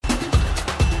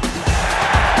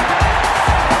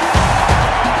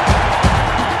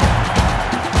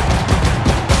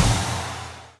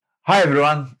Hi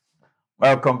everyone,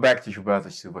 welcome back to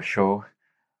Gilberto Silva Show.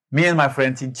 Me and my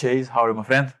friend Tim Chase. How are you, my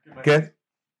friend? Good, mate. Good?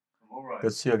 I'm all right.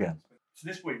 Good to see you again. So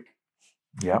this week,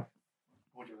 Yeah.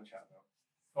 what do you want to chat about?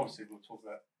 Obviously, we'll talk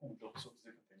about all sorts of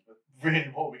different things, but really,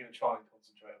 what are we going to try and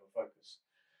concentrate on and focus?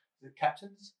 Is it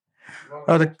captains?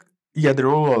 The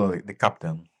role of the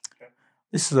captain. Okay.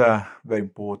 This is a very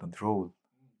important role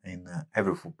in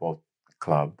every football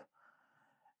club.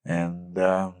 And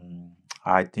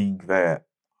I think that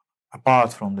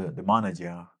apart from the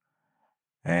manager,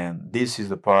 and this is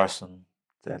the person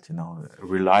that, a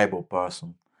reliable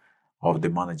person of the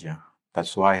manager.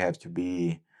 That's why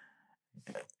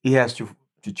he has to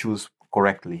choose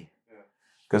correctly. Yeah.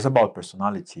 Because about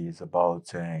personality, it's about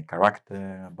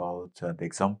character, about the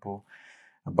example,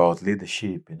 about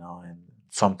leadership, and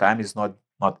sometimes it's not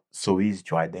so easy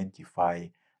to identify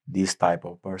this type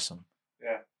of person.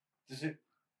 Yeah.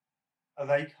 Are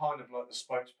they kind of like the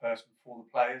spokesperson for the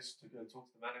players to go and talk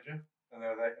to the manager? And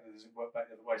does it work back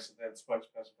the other way? So they're the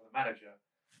spokesperson for the manager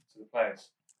to the players?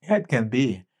 Yeah, it can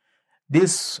be.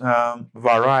 This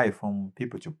vary from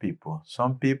people to people.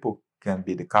 Some people can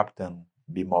be the captain,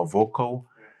 be more vocal,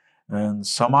 and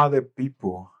some other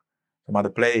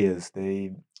players,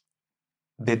 they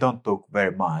don't talk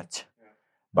very much,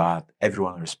 but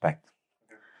everyone respect.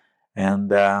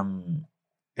 And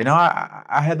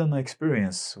I had an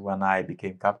experience when I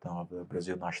became captain of the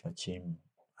Brazil national team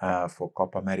for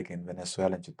Copa America in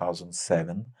Venezuela in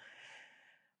 2007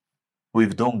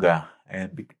 with Dunga,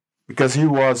 and because he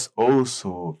was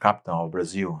also captain of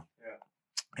Brazil,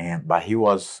 but he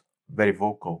was very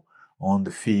vocal on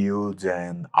the field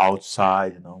and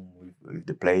outside, with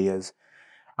the players.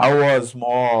 I was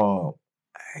more,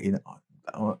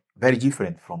 very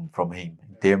different from him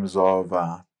in terms of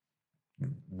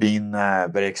being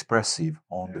very expressive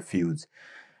on the field.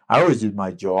 I always did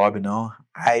my job,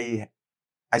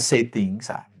 I say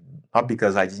things, not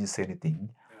because I didn't say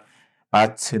anything,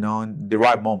 but in the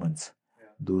right moments,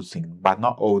 do things, but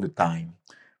not all the time.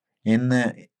 In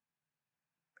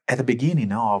At the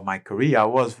beginning of my career, I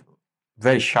was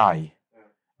very shy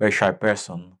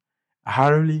person. I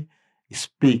hardly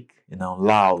speak,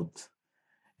 loud.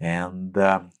 And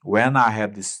when I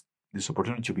had this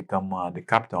opportunity to become the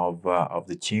captain of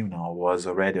the team, now I was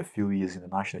already a few years in the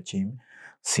national team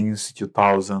since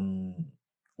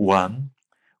 2001,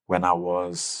 when I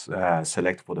was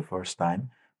selected for the first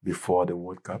time before the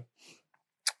World Cup,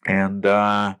 and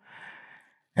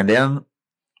then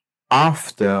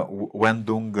after when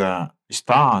Dunga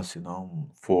starts,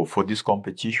 for this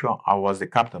competition, I was the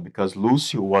captain because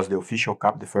Lucio was the official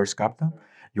the first captain.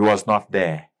 He was not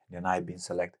there. Then I've been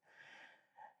selected.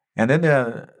 And then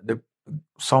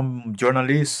some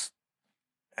journalists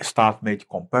start making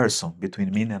comparison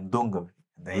between me and Dunga,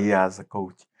 and he as a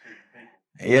coach.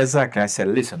 Exactly. I said,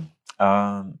 listen,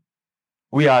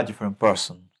 we are different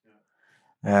persons.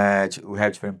 We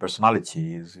have different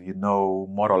personalities,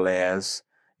 more or less,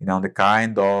 the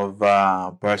kind of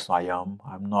person I am.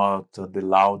 I'm not the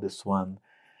loudest one,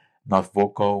 not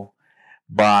vocal,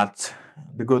 but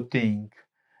the good thing,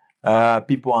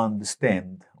 people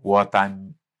understand what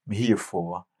I'm here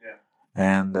for,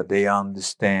 and they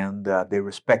understand, they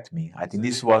respect me. I think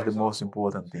this was the most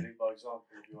important thing. By example,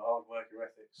 your hard work, your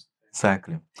ethics.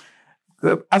 Exactly.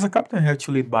 As a captain, I have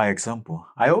to lead by example.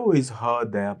 I always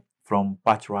heard that from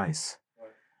Pat Rice,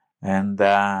 and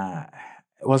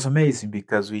it was amazing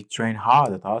because we trained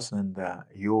hard at us, and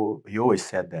he always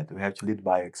said that we have to lead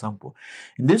by example.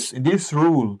 In this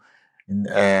rule,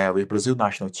 with Brazil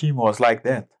national team was like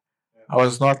that. I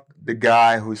was not the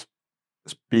guy who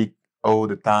speak all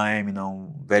the time,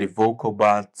 very vocal,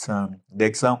 but the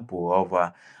example of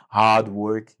hard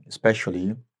work,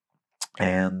 especially,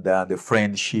 and the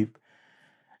friendship.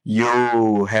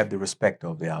 You have the respect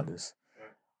of the others.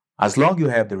 As long you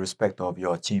have the respect of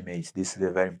your teammates, this is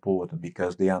very important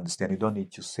because they understand you don't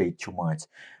need to say too much.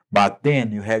 But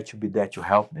then you have to be there to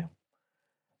help them.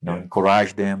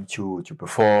 Encourage them to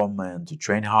perform and to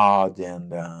train hard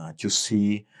and to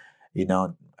see,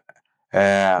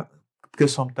 because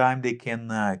sometimes they can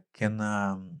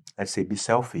let's say, be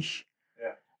selfish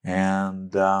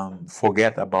and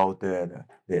forget about the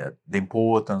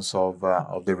importance of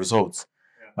the results.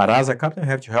 But as a captain, you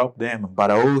have to help them. But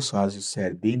also, as you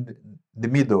said, being the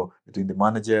middle between the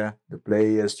manager, the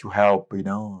players, to help,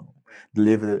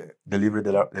 deliver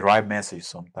the right message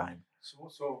sometimes. So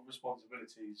what sort of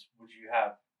responsibilities would you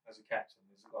have as a captain?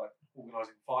 Is it like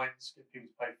organising fines, get people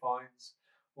to pay fines,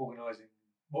 organising?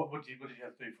 What did you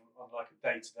have to do on like a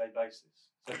day-to-day basis?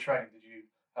 So training, did you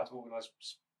have to organise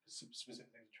specific things in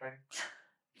training?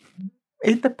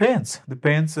 It depends.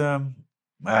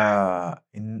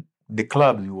 In the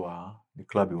club you are, it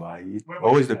Where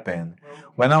always was you captain? depends.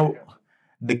 Where When was I you captain?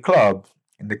 the club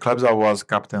in the clubs I was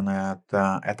captain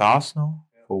at Arsenal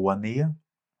Yeah. for 1 year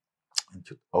in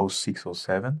 06,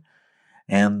 07,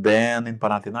 and then in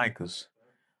Panathinaikos.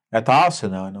 At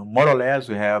Arsenal, more or less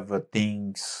we have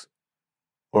things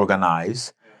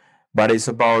organized, Yeah. but it's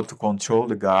about to control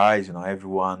the guys,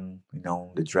 everyone,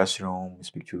 the dressing room,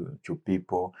 speak to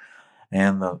people,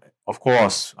 and of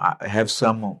course I have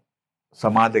some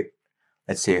other.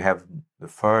 Let's say you have the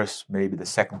first, maybe the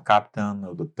second captain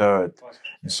or the third, Vice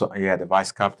and so the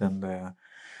vice captain,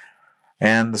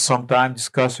 and sometimes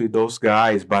discuss with those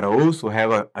guys. But I also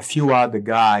have a few other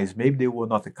guys. Maybe they were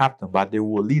not the captain, but they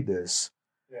were leaders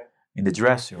Yeah. in the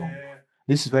dressing room. Yeah.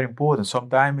 This is very important.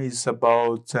 Sometimes it's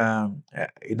about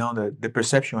the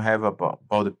perception you have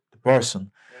about the person.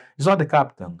 Yeah. It's not the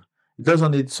captain. It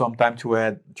doesn't need sometimes to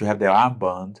have the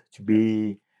armband to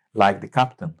be like the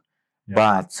captain, Yeah.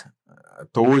 but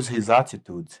towards his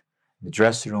attitude, the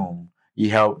dressing room,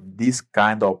 this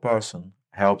kind of person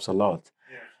helps a lot.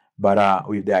 Yeah. But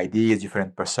with the ideas,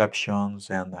 different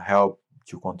perceptions, and help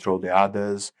to control the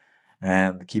others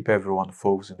and keep everyone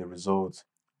focused on the results.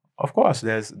 Of course,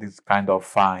 there's this kind of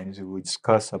fines. We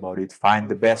discuss about it. Find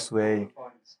the best way.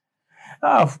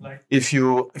 Like, If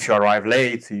you arrive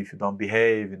late, if you don't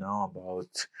behave,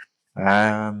 about.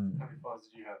 how many fines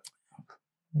did you have?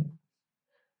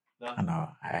 None. No,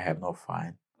 I have no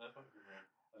fine. No,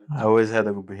 I always had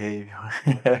a good behavior.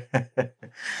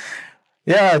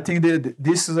 Yeah, I think that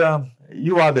this is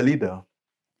you are the leader.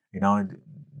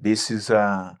 This is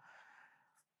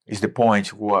the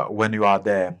point when you are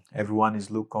there. Everyone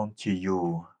is looking to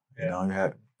you. Yeah. You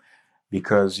have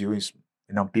because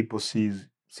people sees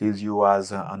you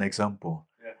as an example.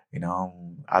 Yeah.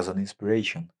 As an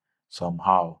inspiration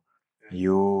somehow. Yeah.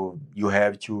 You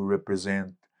have to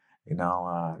represent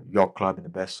your club in the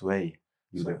best way.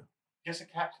 As a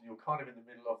captain, you're kind of in the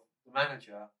middle of the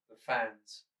manager, the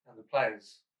fans, and the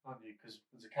players, aren't you? Because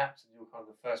as a captain, you're kind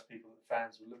of the first people that the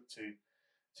fans will look to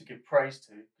give praise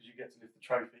to, because you get to lift the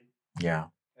trophy. Yeah.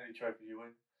 Any trophy you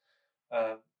win.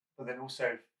 But then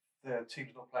also, if the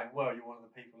team's not playing well, you're one of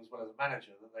the people as well as a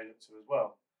manager that they look to as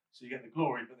well. So you get the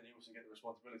glory, but then you also get the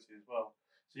responsibility as well.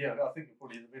 So yeah, I think you're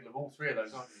probably in the middle of all three of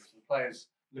those, aren't you? So the players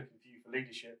looking for you for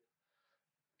leadership,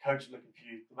 coach looking for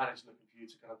you, the manager looking for you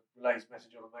to kind of relay his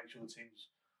message on and make sure the team's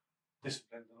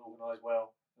disciplined and organised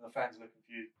well, and the fans looking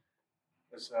for you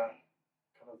as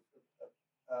kind of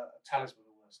a talisman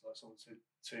almost, like someone to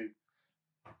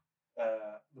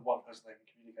the one person they can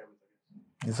communicate with, I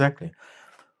guess. Exactly.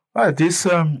 Well, this.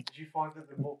 Did you find that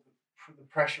the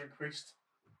pressure increased?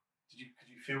 Could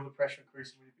you feel the pressure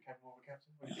increasing when you became more of a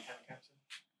captain? When you became a captain?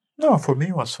 No, for me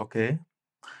it was okay.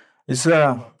 It's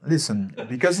listen,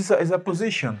 because it's a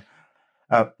position.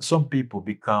 Some people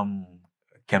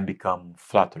can become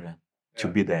flattered to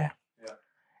be there. Yeah.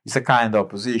 It's a kind of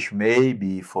position.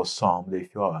 Maybe for some they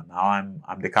feel, oh, now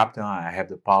I'm the captain. I have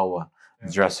the power in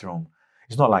the dressing room.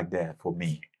 It's not like that for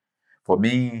me. For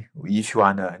me, if you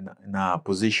are in a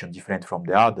position different from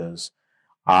the others,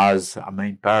 as a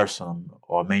main person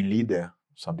or main leader,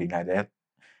 something like that,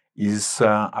 is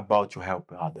about to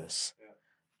help others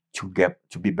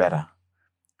to be better.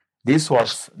 This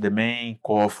was the main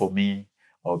core for me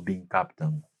of being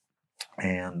captain,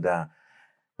 and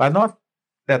but not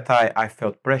that I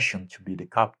felt pressure to be the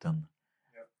captain.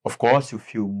 Yeah. Of course, you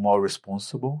feel more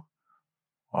responsible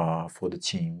for the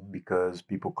team because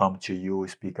people come to you,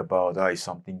 speak about is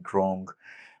something wrong.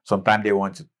 Sometimes they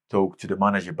want to talk to the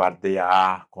manager, but they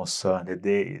are concerned,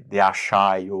 they are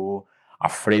shy or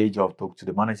afraid of talk to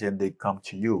the manager, and they come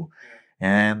to you.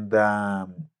 Yeah. And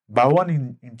but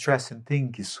one interesting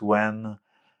thing is when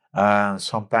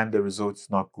sometimes the result is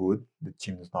not good, the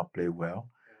team does not play well.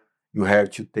 You have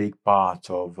to take part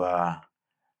of the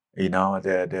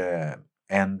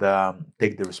and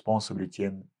take the responsibility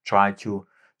and try to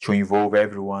involve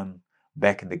everyone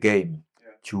back in the game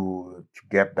to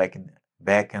get back and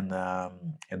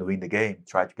win the game.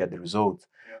 Try to get the result,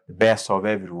 the best of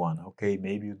everyone. Okay,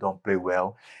 maybe you don't play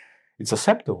well. It's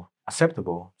acceptable.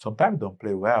 Sometimes you don't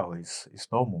play well. It's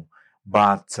normal.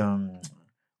 But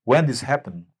when this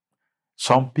happens,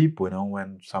 some people,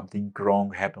 when something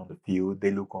wrong happens on the field,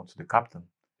 they look onto the captain.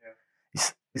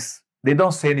 They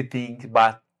don't say anything,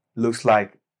 but looks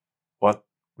like what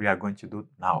we are going to do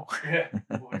now.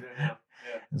 What we do now.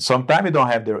 And sometimes you don't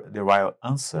have the right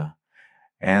answer.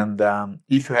 And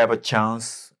if you have a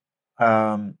chance,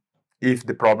 if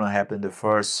the problem happened in the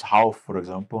first half, for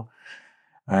example,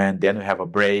 and then you have a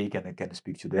break and you can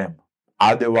speak to them.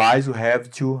 Otherwise, you have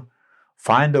to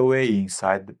find a way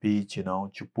inside the pitch,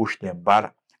 to push them.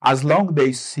 But as long as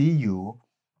they see you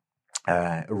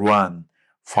run,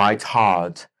 fight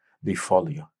hard, they follow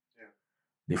you. Yeah.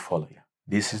 They follow you.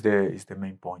 This is the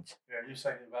main point. Yeah, you were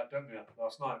saying about Dunga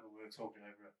last night when we were talking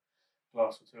over a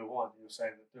glass or two of wine. You were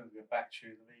saying that Dunga backed you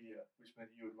in the media, which meant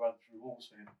you would run through walls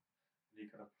for him, and you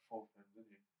kind of perform for him,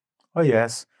 didn't you? Oh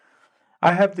yes,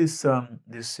 I have this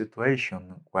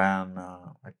situation when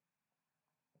like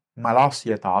my last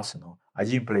year at Arsenal, I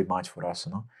didn't play much for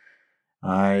Arsenal.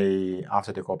 I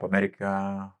after the Copa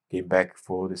America came back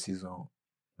for the season,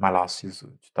 my last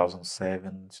season,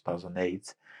 2007,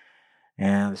 2008,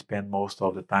 and spent most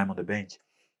of the time on the bench.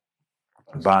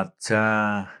 But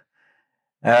I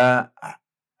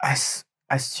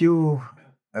still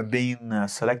been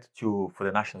selected for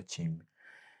the national team,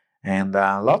 and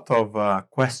a lot of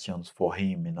questions for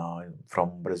him,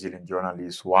 from Brazilian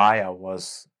journalists, why I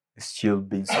was still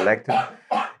being selected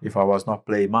if I was not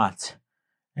playing much,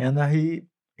 and he,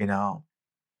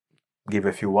 gave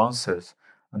a few answers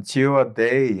until a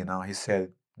day, he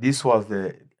said, "This was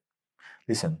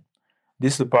listen,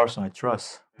 this is the person I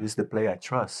trust. This is the player I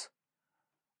trust.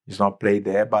 He's not played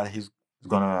there, but he's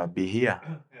gonna be here."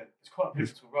 Yeah, it's quite a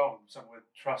pivotal role. Somewhere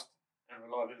trust and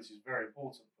reliability is very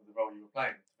important for the role you were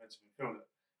playing, defensive midfielder.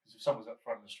 Because if someone's up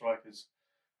front and the striker's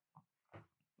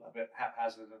a bit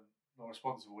haphazard and not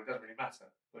responsible, it doesn't really matter.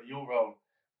 But your role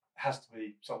has to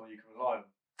be someone you can rely on.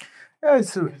 Yeah,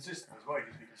 it's Consistent as well. You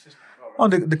need to be consistent as well, right? oh,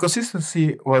 the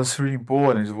consistency was really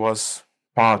important. It was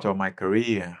part of my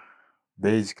career,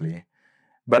 basically.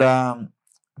 But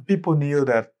people knew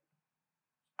that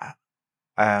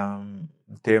in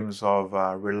terms of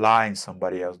relying on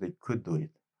somebody else, they could do it.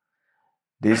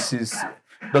 This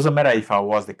doesn't matter if I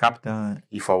was the captain,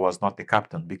 if I was not the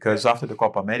captain, because after the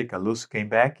Copa America, Lúcio came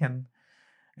back and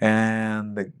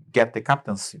get the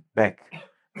captaincy back,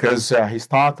 because he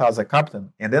started as a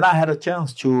captain, and then I had a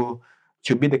chance to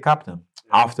be the captain.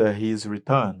 After his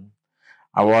return,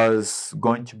 I was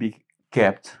going to be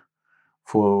kept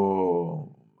for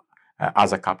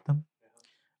as a captain,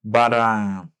 but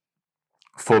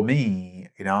for me,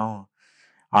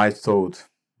 I thought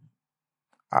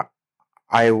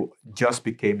I just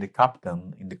became the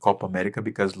captain in the Copa America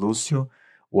because Lúcio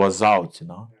was out. Did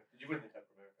you win the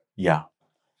Copa America? Yeah.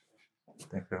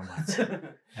 Thank you very much.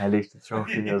 I lifted the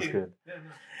trophy. That was good. Yeah,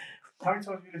 no. How many times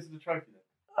have you lifted the trophy then?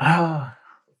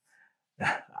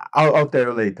 I'll tell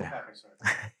you later. Okay,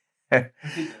 sorry.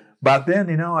 But then,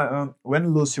 when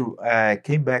Lúcio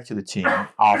came back to the team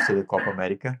after the Copa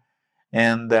America,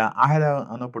 and I had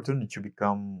an opportunity to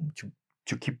become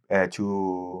to keep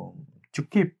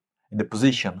in the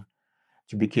position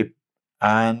to be kept,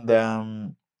 and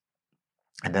then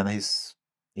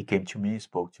he came to me,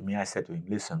 spoke to me. I said to him,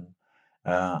 "Listen,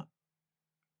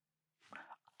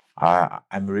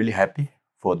 I'm really happy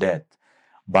for that,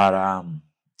 but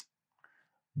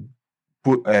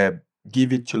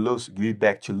give it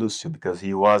back to Lúcio because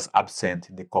he was absent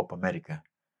in the Copa America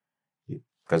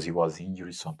because he was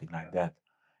injured, something like that.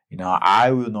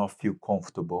 I will not feel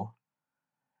comfortable,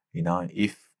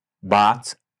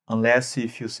 but unless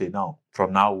if you say no,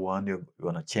 from now on you're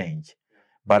gonna change.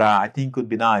 But I think it would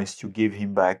be nice to give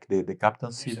him back the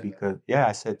captaincy because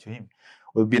I said to him,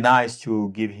 it would be nice to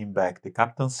give him back the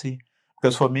captaincy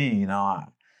because for me,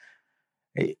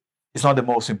 it's not the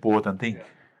most important thing.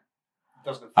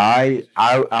 I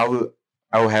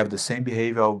will have the same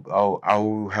behavior. I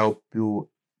will help you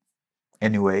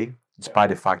anyway, despite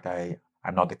the fact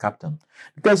I'm not the captain,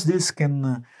 because this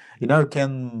can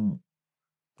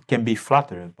be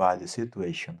flattered by the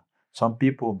situation. Some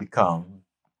people become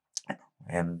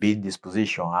and be in this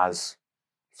position as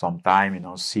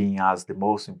sometime seen as the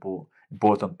most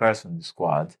important person in the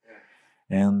squad,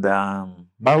 and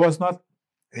but it was not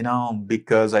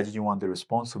because I didn't want the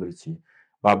responsibility,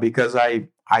 but because I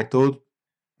thought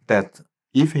that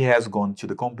if he has gone to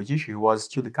the competition, he was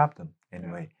still the captain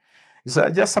anyway. It's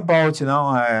just about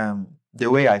the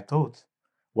way I thought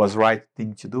was right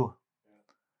thing to do.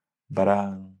 But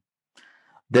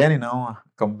then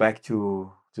come back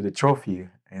to the trophy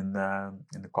in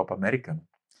the Copa America.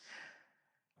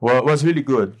 Well, it was really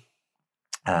good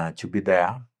to be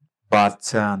there. But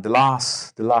the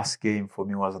last game for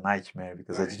me was a nightmare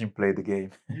because I didn't play the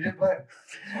game. You didn't play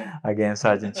against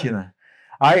Argentina.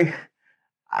 I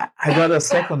got a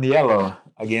second yellow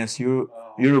against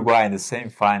Uruguay in the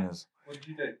semi-finals. What did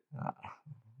you do?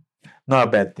 Not a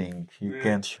bad thing. You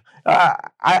can't. It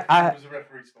was a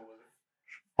referee's fault, was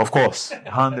it? Of course,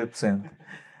 100%.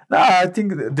 No, I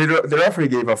think the referee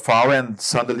gave a foul and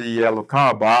suddenly yellow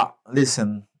card. But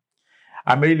listen,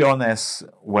 I'm really honest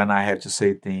when I have to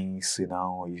say things.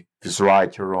 If it's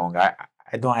right or wrong.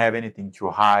 I don't have anything to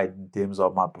hide in terms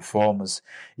of my performance,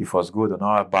 if it was good or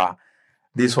not. But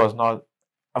this was not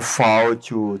a foul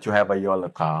to have a yellow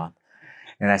card.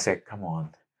 And I said, come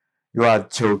on, you are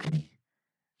joking.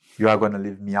 You are going to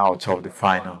leave me out of the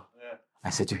final. Yeah. I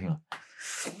said to him.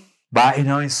 But,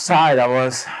 inside I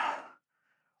was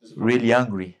really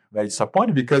angry, very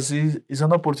disappointed because it's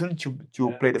an opportunity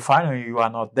to play the final and you are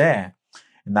not there.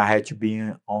 And I had to be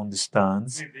on the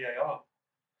stands. Need VAR.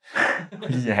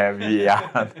 Yeah,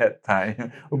 VAR at that time.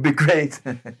 It would be great.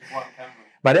 One camera.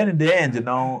 But then in the end,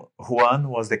 Juan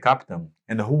was the captain.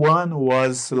 And Juan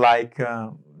was like,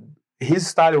 his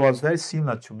style was very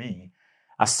similar to me.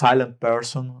 A silent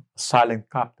person, silent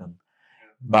captain.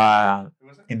 But Who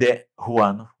was it? in the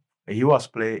Juan, he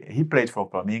played for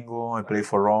Flamengo, he played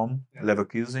for Rome,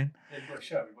 Leverkusen. Yeah, you got a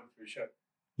show. We went through a show.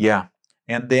 Yeah.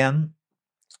 And then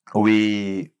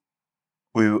we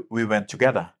went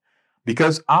together.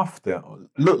 Because after,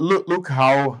 look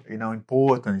how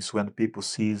important is when people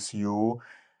sees you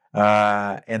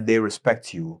and they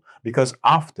respect you. Because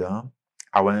after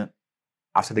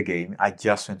the game, I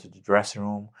just went to the dressing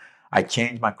room, I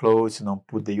changed my clothes,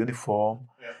 put the uniform,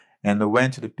 and I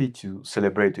went to the pitch to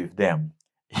celebrate with them.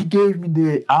 He gave me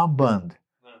the armband.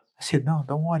 Nice. I said, no,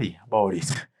 don't worry about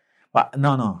it. But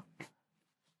no.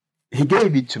 He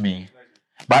gave it to me.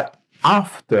 But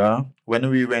after, when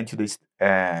we went to the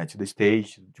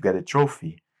stage to get a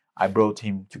trophy, I brought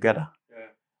him together.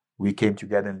 Yeah. We came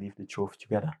together and lifted the trophy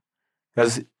together.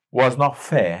 Because it was not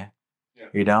fair,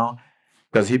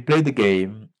 because he played the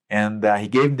game and he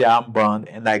gave the armband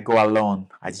and I go alone.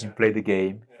 I didn't play the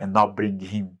game and not bring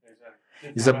him.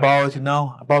 Exactly. It's about,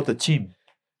 about the team.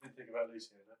 Didn't think about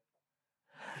Lucy,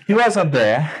 He wasn't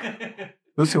there.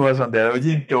 Lucy wasn't there. We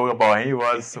didn't talk about him. He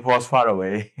was far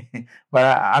away.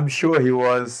 But I'm sure he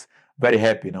was very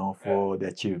happy, for the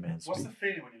achievements. What's the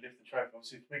feeling when you lift the trophy?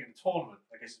 Obviously, being in a tournament,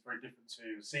 I guess it's very different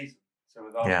to a season. So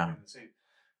with the season,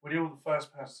 when you're the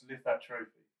first person to lift that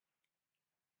trophy,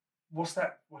 what's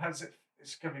that? How does it?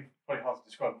 It's going to be probably hard to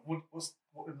describe. What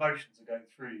emotions are going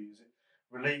through you? Is it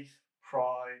relief,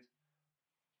 pride?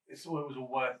 It was all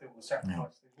worth it, all the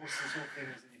sacrifice. What's the sort of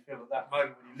feelings that you feel at that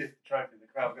moment when you lift the trophy? The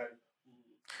crowd goes.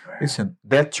 Listen,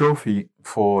 that trophy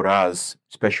for us,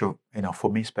 special,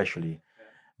 for me especially,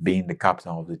 being the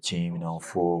captain of the team,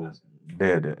 for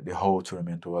the whole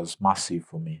tournament was massive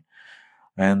for me,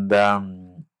 and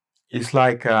it's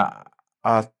like a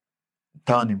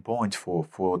turning point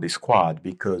for the squad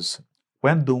because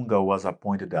when Dunga was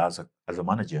appointed as a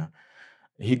manager,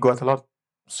 he got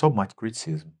so much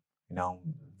criticism,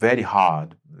 very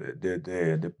hard.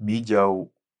 The media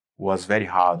was very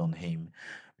hard on him.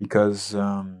 Because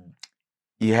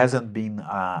he hasn't been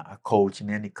a coach in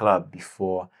any club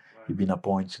before he'd been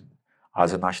appointed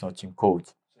as a national team coach.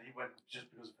 So he went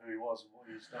just because of who he was and what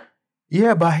he was done?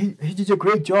 Yeah, but he did a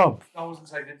great job. I wasn't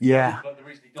saying that. Yeah. But the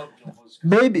reason he got the job was...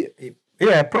 Maybe,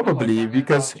 probably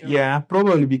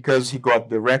because he got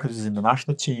the records in the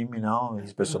national team,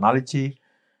 his personality.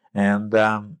 And,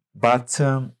 there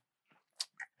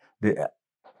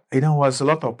was a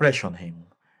lot of pressure on him.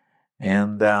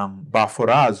 And but for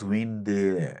us, win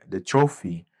the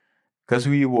trophy, because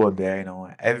we were there,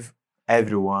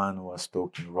 everyone was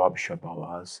talking rubbish about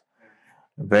us,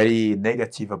 very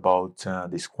negative about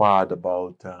the squad,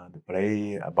 about the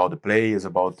players,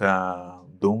 about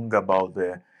Dunga, about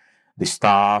the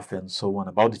staff, and so on,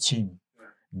 about the team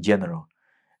in general.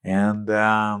 And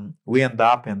we end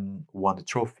up and won the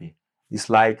trophy.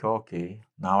 It's like, okay,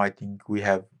 now I think we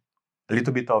have a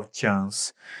little bit of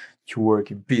chance to work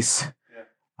in peace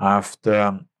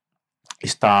after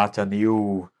start a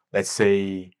new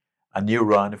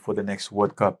run for the next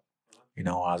World Cup,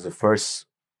 as the first,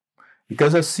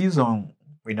 because a season,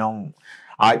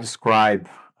 I describe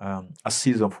a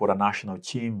season for a national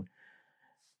team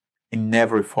in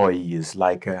every 4 years,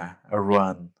 like a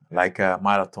run, like a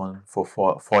marathon for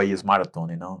 4 years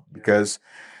marathon, because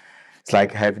it's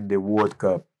like having the World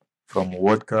Cup, from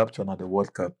World Cup to another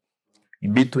World Cup.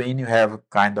 In between, you have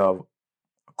kind of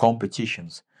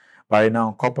competitions. But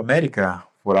Copa America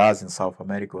for us in South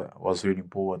America was really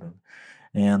important.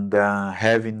 And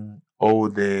having all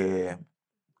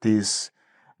this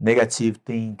negative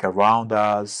thing around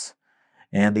us,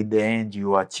 and in the end,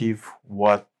 you achieve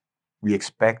what we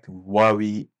expect, what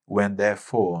we went there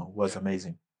for, was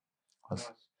amazing. Was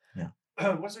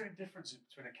there any differences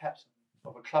between a captain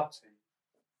of a club team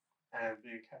and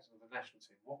being a captain of the national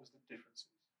team? What was the differences?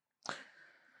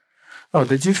 Oh,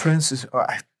 the difference is,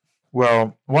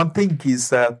 well, one thing is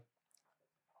that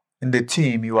in the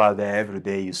team, you are there every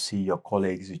day, you see your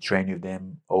colleagues, you train with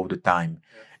them all the time.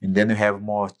 And then you have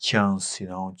more chance,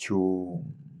 to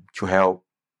help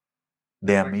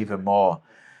them even more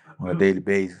on a daily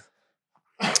basis.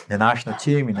 the national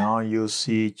team, you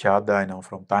see each other,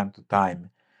 from time to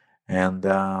time, and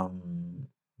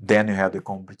then you have the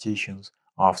competitions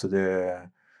after the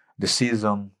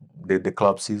season, the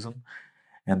club season,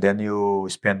 and then you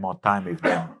spend more time with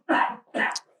them.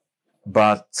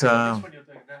 But I guess when you're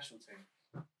doing a national team,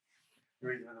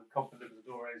 you're either in the Copa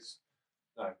Libertadores,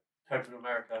 Copa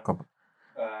America,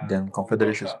 then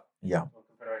Confederations, yeah. Or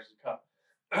Confederations Cup.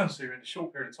 So you're in a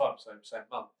short period of time, so say a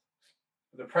month.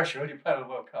 But the pressure when you play in the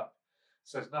World Cup,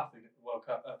 so there's nothing at the World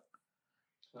Cup,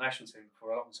 the national team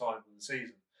for a long time in the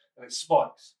season, and it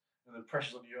spikes, and the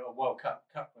pressure's on you at a World Cup,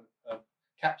 captain at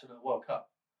the World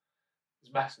Cup.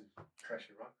 It's massive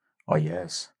pressure, right? Oh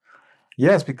yes,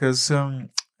 because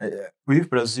with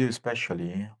Brazil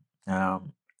especially,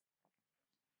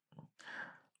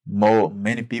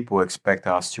 many people expect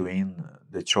us to win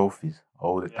the trophies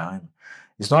all the time.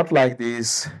 It's not like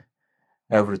this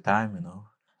every time,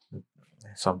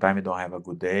 Sometimes you don't have a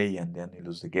good day and then you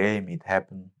lose the game. It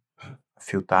happened a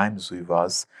few times with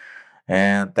us,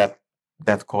 and that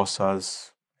costs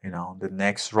us, the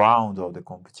next round of the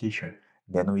competition.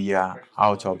 Then we are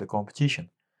out of the competition.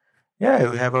 Yeah,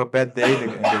 you have a bad day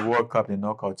in the World Cup, the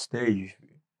knockout stage.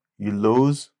 You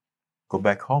lose, go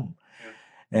back home.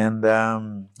 And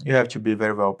you have to be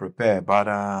very well prepared. But,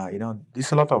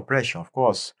 there's a lot of pressure, of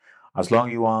course. As long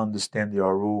as you understand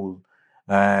your role,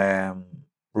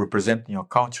 representing your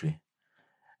country,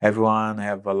 everyone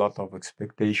have a lot of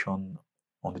expectation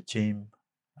on the team,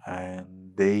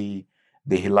 and they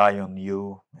rely on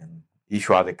you. And if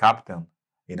you are the captain,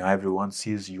 everyone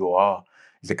sees you are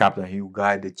the captain. You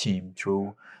guide the team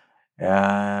to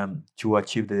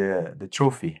achieve the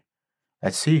trophy.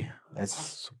 Let's see. Let's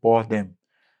support them.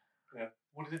 Yeah.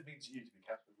 What does it mean to you to be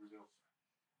captain of Brazil?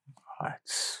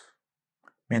 It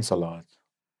means a lot.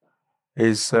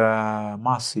 It's a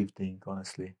massive thing,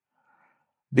 honestly,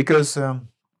 because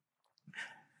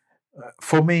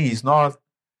for me, it's not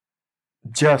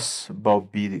just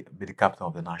about be the captain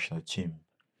of the national team.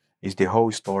 It's the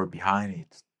whole story behind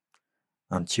it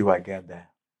until I get there.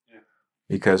 Yeah.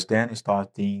 Because then you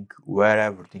start think where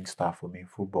everything started for me in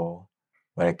football,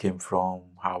 where I came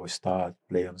from, how I started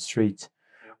play on the street,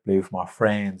 play with my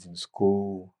friends in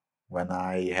school, when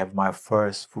I have my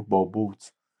first football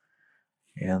boots.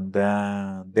 And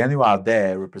then you are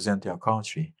there representing your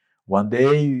country. One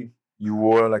day you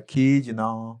were a kid, and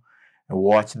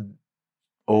watching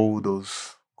all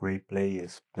those great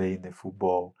players playing the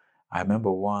football. I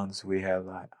remember once we had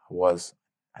I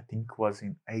think it was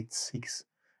in 1986.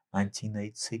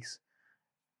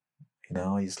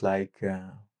 It's like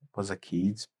was a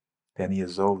kid, 10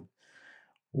 years old,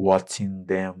 watching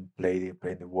them play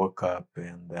the World Cup,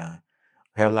 and we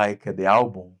have like the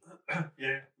album.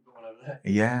 Yeah, we got one over there.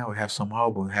 Yeah, we have some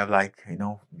album. We have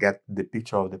get the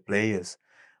picture of the players.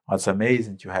 It's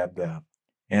amazing to have that.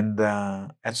 And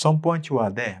at some point you are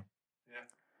there. Yeah.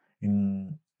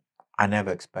 I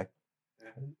never expect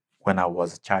when I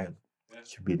was a child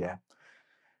to be there.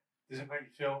 Does it make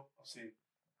you feel, obviously,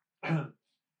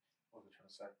 what was I trying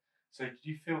to say? So did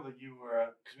you feel that you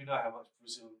were, because we know how much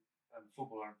Brazil and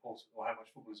football are important, or how much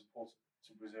football is important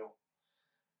to Brazil,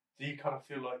 do you kind of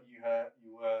feel like you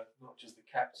were not just the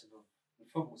captain of the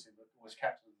football team, but was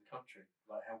captain of the country,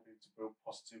 like helping to build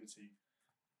positivity?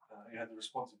 You had the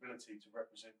responsibility to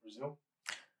represent Brazil?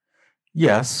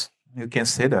 Yes, you can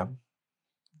say that.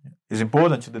 It's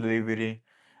important to deliver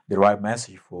the right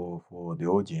message for the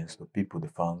audience, the people, the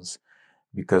fans,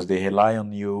 because they rely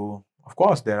on you. Of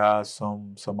course, there are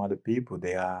some other people,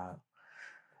 they are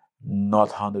not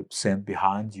 100%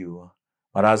 behind you,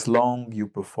 but as long you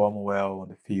perform well on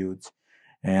the field,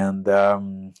 and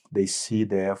they see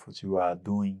the effort you are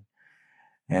doing,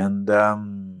 and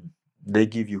they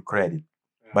give you credit.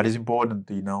 Yeah. But it's important,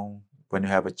 when you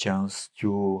have a chance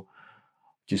to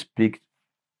speak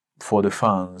for the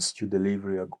fans, to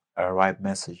deliver a right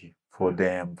message for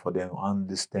them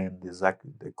understand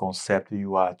exactly the concept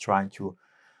you are trying to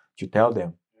tell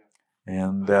them.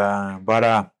 And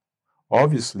but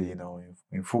obviously,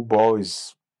 in football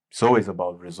it's always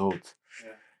about results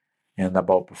and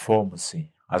about performance.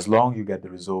 As long you get the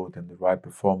result and the right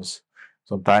performance,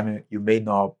 sometimes you may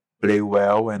not play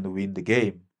well and win the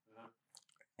game,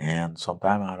 and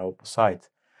sometimes on the opposite,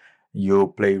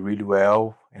 you play really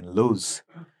well and lose.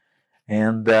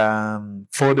 And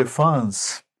for the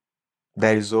fans,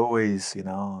 there is always,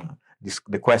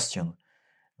 the question,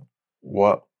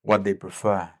 what they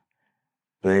prefer: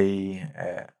 play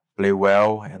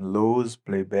well and lose,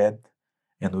 play bad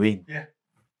and win. Yeah.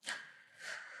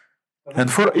 And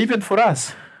even for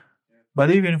us,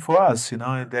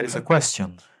 there is a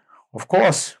question. Of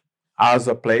course, as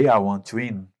a player, I want to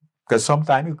win Because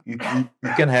sometimes you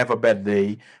can have a bad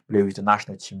day, play with the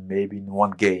national team maybe in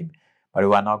one game, but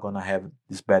you are not gonna have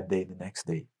this bad day the next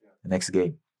day, the next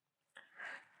game.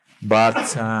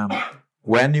 But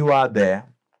when you are there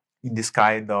in this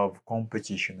kind of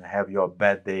competition, have your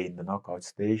bad day in the knockout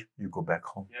stage, you go back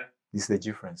home. Yeah. This is the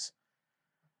difference.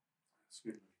 That's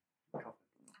good.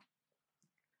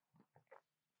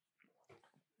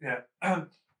 Yeah.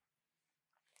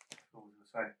 What was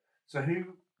I going to say? So,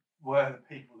 who were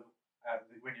the people that,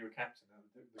 when you were captain of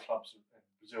the clubs in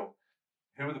Brazil,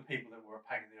 who were the people that were a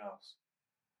pain in the ass?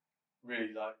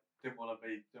 Really, like, didn't want to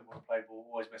play ball,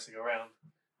 always messing around.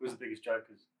 Who was the biggest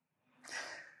jokers?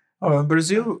 Oh, in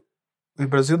Brazil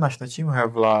national team we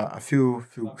have a few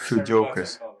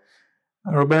jokers.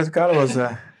 Roberto Carlos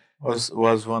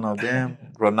was one of them.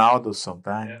 Ronaldo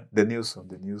sometimes. Yeah.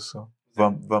 Denilson.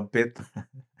 Vampeta.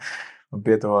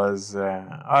 Vampeta was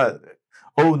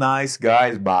all nice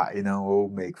guys, but all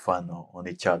make fun on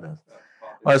each other.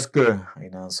 Was good.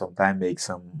 Sometimes make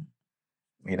some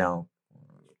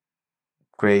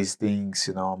crazy things,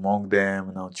 among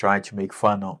them, try to make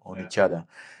fun on each other.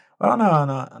 But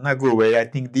in a good way. I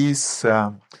think this,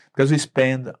 because we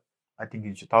spent, I think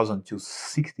in 2002,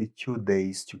 62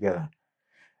 days together.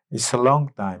 It's a long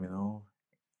time,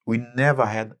 We never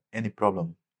had any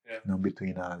problem,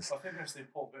 between us. I think that's the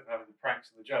important bit of having the pranks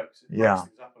and the jokes. It Yeah. breaks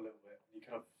things up a little bit. You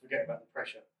kind of forget about the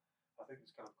pressure. I think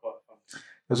it's kind of quite fun.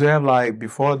 Because we have like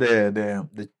before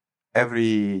the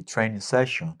every training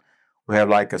session, we have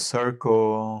like a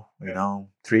circle,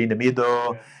 three in the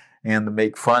middle, and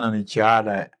make fun on each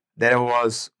other. There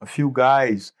was a few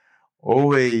guys,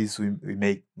 always we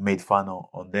made fun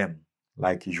on them,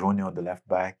 like Junior, the left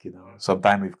back,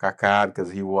 Sometimes with Kaká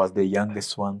because he was the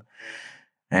youngest one,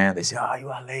 and they say, "Oh, you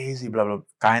are lazy," blah blah,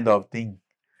 kind of thing.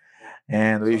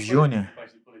 And with Junior,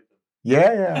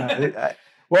 yeah.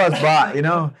 Was, but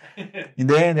in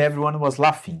the end, everyone was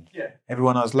laughing. Yeah.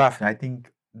 Everyone was laughing. I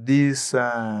think this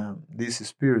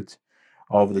spirit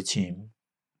of the team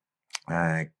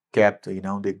kept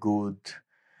the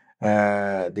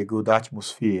good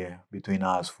atmosphere between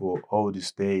us for all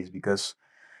these days, because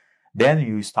then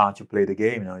you start to play the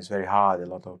game. It's very hard, a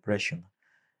lot of pressure,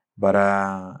 but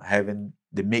having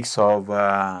the mix of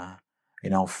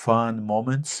fun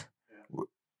moments.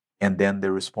 And then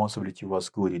the responsibility was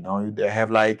good, They have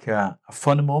like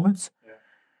fun moments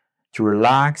to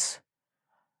relax,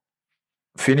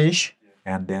 finish,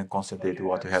 and then concentrate on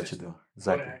what you have to do.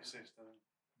 Exactly.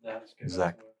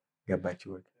 Exactly. Get back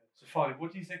to work. So finally,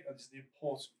 what do you think is the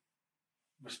important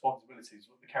responsibilities,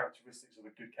 what the characteristics of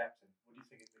a good captain? What do you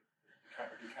think a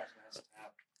good captain has to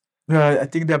have? Yeah, I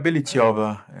think the ability of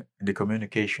the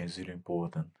communication is really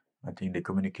important. I think the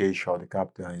communication of the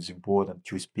captain is important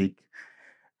to speak.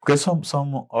 Because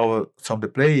some of the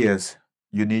players,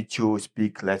 you need to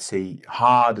speak, let's say,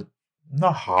 hard,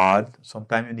 not hard.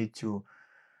 Sometimes you need to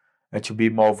be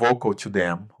more vocal to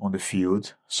them on the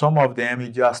field. Some of them you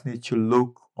just need to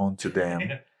look onto them.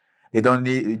 You don't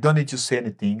need to say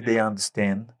anything. They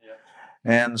understand.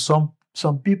 And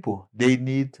some people, they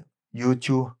need you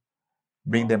to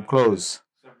bring them close.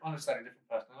 So understanding different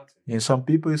personalities. And some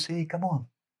people you say, "Hey, come on,"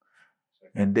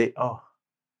 and they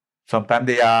sometimes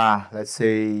they are, let's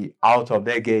say, out of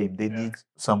their game. They need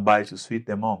somebody to sweet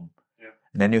them on.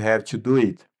 And then you have to do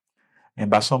it.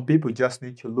 But some people just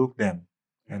need to look them.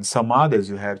 And some others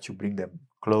you have to bring them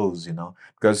close,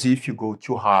 Because if you go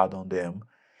too hard on them,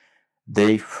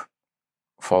 they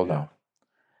fall down.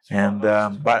 And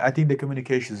but I think the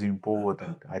communication is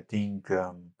important. I think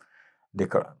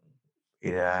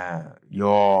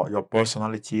your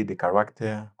personality, the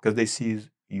character, because they see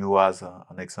you as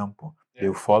an example.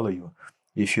 They'll follow you.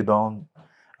 If you don't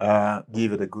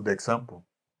give it a good example,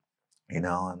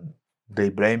 and they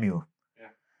blame you.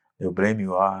 They'll blame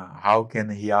you. How can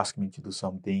he ask me to do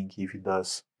something if he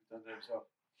does? Himself.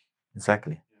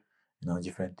 Exactly.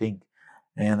 Different thing.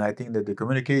 And I think that the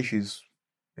communication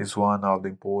is one of the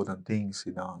important things,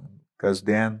 because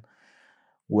then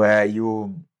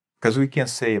because we can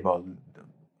say about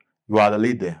you are the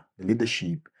leader, the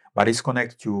leadership, but it's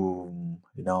connected to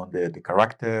the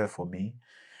character for me,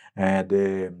 and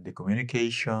the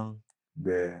communication,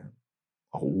 the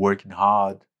working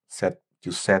hard, set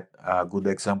a good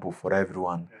example for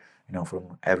everyone,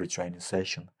 from every training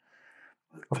session.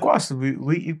 Of course,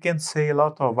 you can say a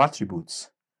lot of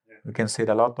attributes. We can say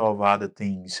a lot of other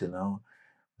things,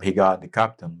 regarding the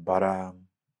captain, but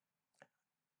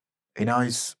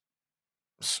it's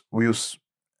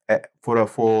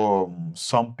for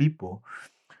some people,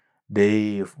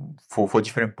 they for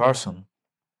different person,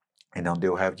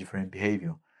 they'll have different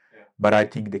behavior. But I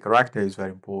think the character is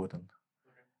very important.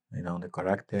 The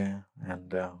character,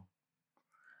 and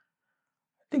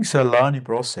think it's a learning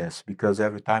process because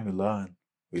every time you learn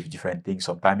with different things,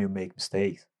 sometimes you make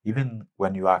mistakes, even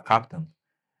when you are captain.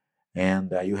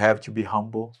 And you have to be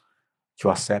humble to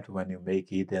accept when you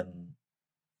make it and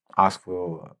ask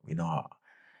for,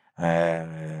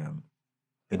 uh,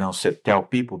 tell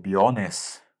people, be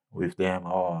honest with them.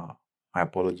 Oh, I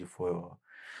apologize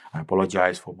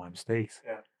for my mistakes.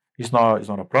 Yeah. It's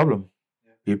not a problem.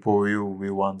 Yeah. People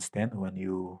will understand when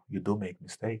you do make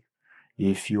mistakes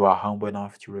if you are humble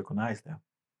enough to recognize them.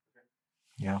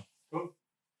 Yeah. Cool.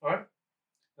 All right.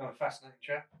 Another fascinating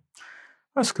chat.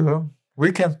 That's cool.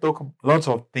 We can talk lots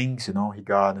of things,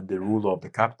 regarding the rule of the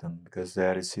captain because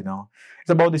there is, it's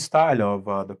about the style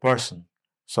of the person.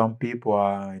 Some people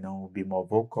are, be more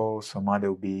vocal. Some other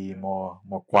will be more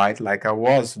quiet, like I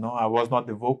was. I was not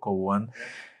the vocal one, Yeah.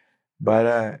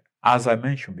 but as I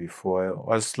mentioned before, it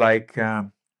was like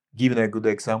giving a good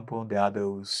example. The other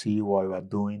will see what you are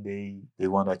doing. They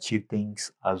want to achieve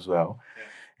things as well, Yeah.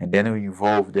 and then you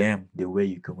involve them the way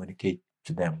you communicate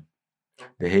to them, Cool.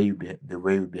 the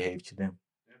way you behave to them.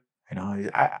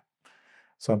 Yeah.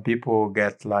 Some people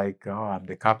get like, oh, I'm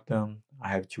the captain. I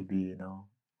have to be,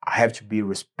 I have to be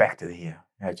respected here.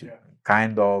 I have to Yeah.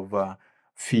 kind of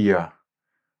fear.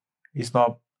 It's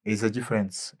not. It's a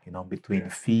difference, between Yeah.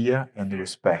 fear and Fear.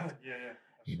 respect. Yeah, yeah.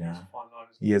 You That's know. a fine line,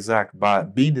 isn't it? Yeah, exactly.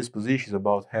 But being in this position is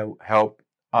about help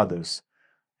others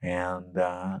and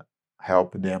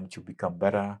help them to become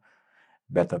better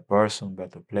person,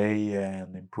 better player,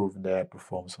 and improve their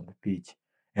performance on the pitch,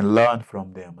 and learn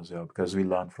from them as well because we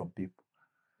learn from people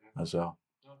Yeah. as well.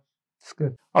 Nice. It's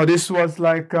good. Oh, this was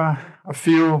like a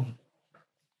few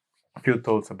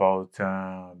thoughts about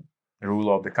the rule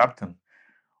of the captain.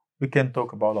 We can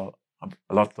talk about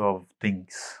a lot of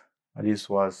things. This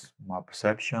was my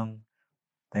perception.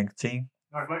 Thanks, team.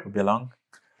 All right, mate. We'll be along.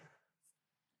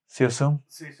 See you soon.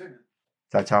 See you soon.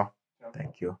 Ciao, ciao. Ciao.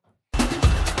 Thank you.